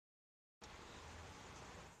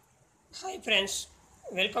Hi friends,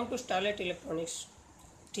 welcome to Starlight Electronics.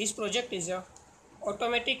 This project is a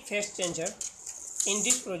automatic phase changer. In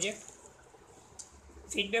this project,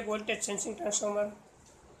 feedback voltage sensing transformer,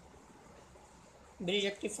 bridge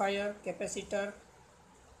rectifier, capacitor,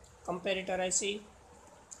 comparator IC,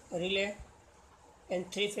 relay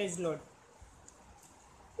and three-phase load.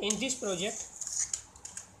 In this project,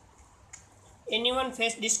 any one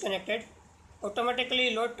phase disconnected,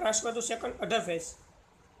 automatically load transfer to second other phase.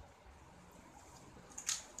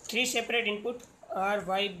 Three separate input R,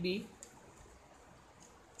 Y, B.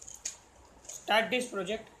 Start this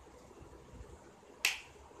project.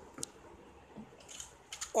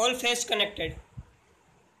 All phase connected,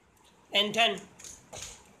 and then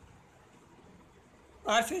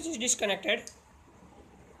R phase is disconnected.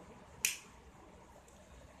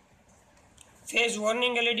 Phase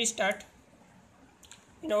warning LED start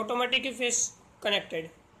and automatic phase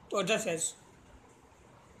connected to other phase.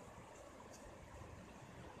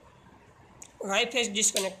 Y phase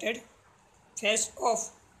disconnected, phase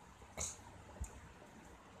off.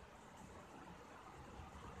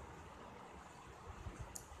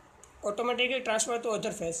 Automatically transfer to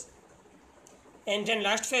other phase, and then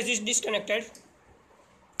last phase is disconnected.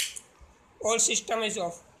 All system is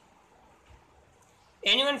off.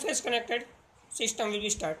 Any one phase connected, system will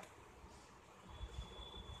be start.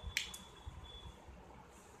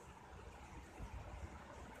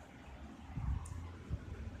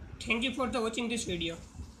 Thank you for watching this video.